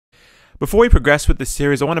Before we progress with this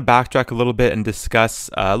series, I want to backtrack a little bit and discuss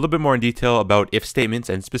a little bit more in detail about if statements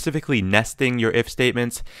and specifically nesting your if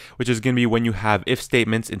statements, which is going to be when you have if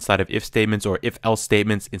statements inside of if statements or if else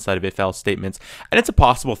statements inside of if else statements. And it's a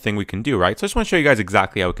possible thing we can do, right? So I just want to show you guys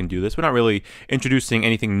exactly how we can do this. We're not really introducing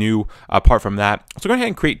anything new apart from that. So go ahead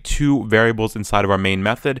and create two variables inside of our main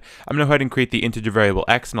method. I'm going to go ahead and create the integer variable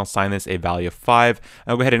x and I'll assign this a value of 5.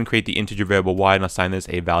 I'll go ahead and create the integer variable y and I'll assign this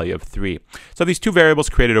a value of 3. So these two variables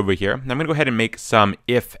created over here. I'm going to go ahead and make some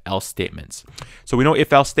if-else statements. So we know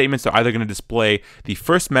if-else statements are either going to display the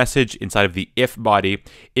first message inside of the if body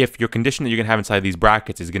if your condition that you're going to have inside of these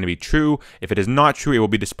brackets is going to be true. If it is not true, it will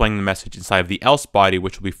be displaying the message inside of the else body,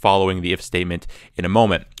 which will be following the if statement in a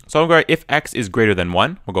moment. So I'm going to if x is greater than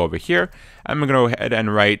 1, we'll go over here. I'm going to go ahead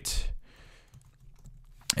and write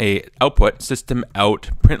a output system out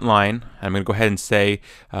print line. I'm going to go ahead and say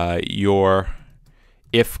your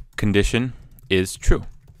if condition is true.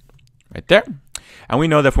 Right there. And we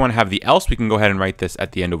know that if we want to have the else, we can go ahead and write this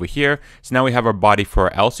at the end over here. So now we have our body for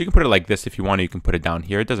our else. You can put it like this if you want to. You can put it down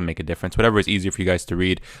here. It doesn't make a difference. Whatever is easier for you guys to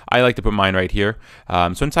read. I like to put mine right here.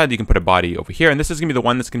 So inside you can put a body over here. And this is going to be the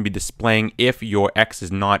one that's going to be displaying if your x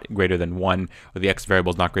is not greater than 1 or the x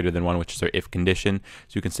variable is not greater than 1, which is our if condition.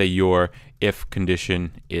 So you can say your if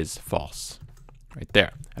condition is false. Right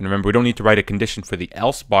there. And remember, we don't need to write a condition for the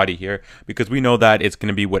else body here because we know that it's going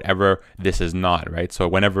to be whatever this is not, right? So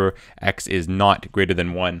whenever x is not greater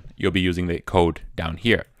than 1, you'll be using the code down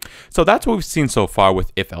here. So that's what we've seen so far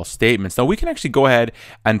with if-else statements. Now we can actually go ahead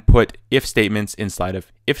and put if statements inside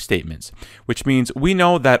of if statements, which means we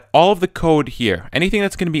know that all of the code here, anything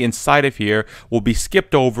that's going to be inside of here will be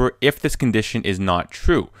skipped over if this condition is not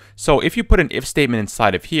true. So if you put an if statement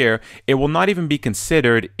inside of here, it will not even be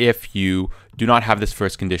considered if you do not have this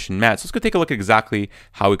first condition met. So let's go take a look at exactly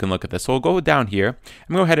how we can look at this. So we'll go down here.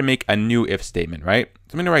 I'm going to go ahead and make a new if statement, right?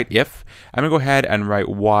 So I'm going to write if. I'm going to go ahead and write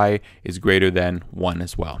y is greater than 1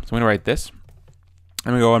 as well. So I'm going to write this.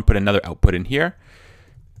 I'm going to go and put another output in here.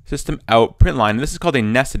 System out print line. This is called a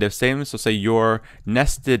nested if statement. So say your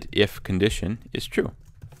nested if condition is true.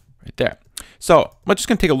 Right there. So we're just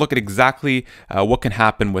going to take a look at exactly what can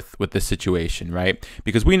happen with this situation, right?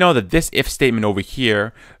 Because we know that this if statement over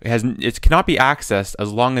here it cannot be accessed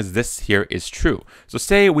as long as this here is true. So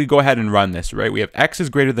say we go ahead and run this, right? We have x is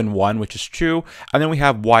greater than 1, which is true, and then we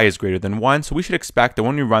have y is greater than 1. So we should expect that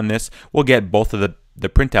when we run this, we'll get both of the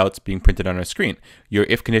printouts being printed on our screen. Your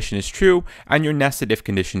if condition is true and your nested if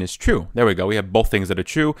condition is true. There we go. We have both things that are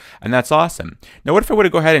true, and that's awesome. Now what if I were to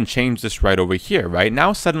go ahead and change this right over here, right?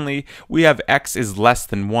 Now suddenly we have x is less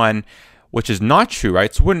than 1, which is not true,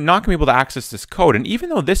 right? So we're not going to be able to access this code. And even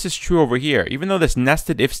though this is true over here, even though this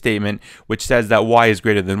nested if statement, which says that y is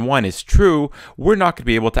greater than 1 is true, we're not going to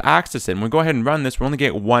be able to access it. And when we go ahead and run this, we're only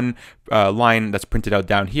get one line that's printed out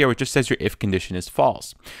down here, which just says your if condition is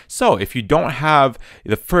false. So if you don't have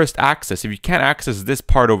the first access, if you can't access this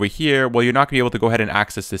part over here, well, you're not going to be able to go ahead and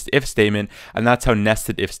access this if statement. And that's how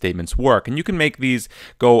nested if statements work. And you can make these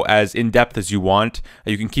go as in depth as you want.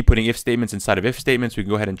 You can keep putting if statements inside of if statements. We can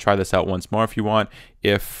go ahead and try this out once more if you want.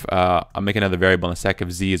 If I'll make another variable in a sec.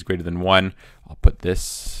 If z is greater than 1, I'll put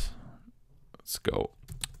this. Let's go.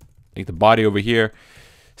 Make the body over here.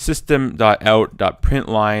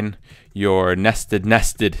 System.out.println your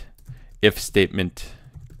nested if statement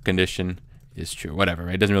condition is true. Whatever,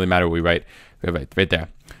 right? It doesn't really matter what we write. We have it right there.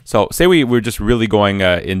 So say we're just really going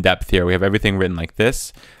in depth here. We have everything written like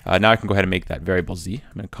this. Now I can go ahead and make that variable z.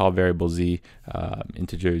 I'm going to call variable z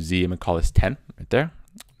integer z. I'm going to call this 10 right there.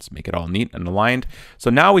 Let's make it all neat and aligned. So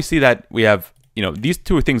now we see that we have, these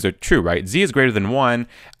two things are true, right? Z is greater than 1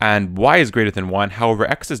 and y is greater than 1. However,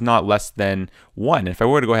 x is not less than 1. And if I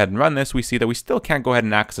were to go ahead and run this, we see that we still can't go ahead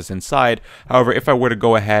and access inside. However, if I were to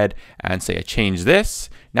go ahead and say I change this,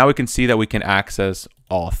 now we can see that we can access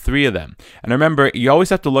all three of them. And remember, you always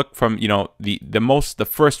have to look from, the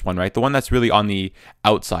first one, right? The one that's really on the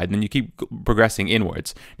outside, and then you keep progressing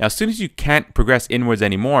inwards. Now, as soon as you can't progress inwards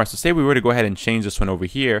anymore, so say we were to go ahead and change this one over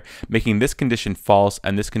here, making this condition false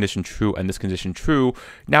and this condition true and this condition true,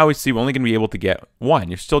 now we see we're only going to be able to get 1.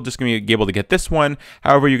 You're still just going to be able to get this one.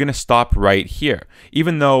 However, you're going to stop right here.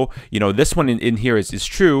 Even though, this one in here is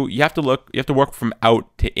true, you have to work from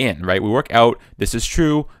out to in, right? We work out, this is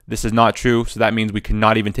true, this is not true, so that means we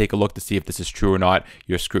cannot even take a look to see if this is true or not.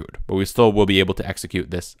 You're screwed, but we still will be able to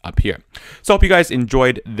execute this up here. So I hope you guys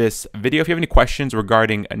enjoyed this video. If you have any questions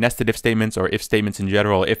regarding nested if statements or if statements in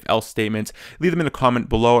general, if else statements, leave them in the comment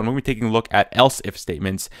below, and we'll be taking a look at else if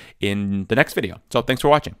statements in the next video. So thanks for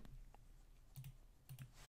watching.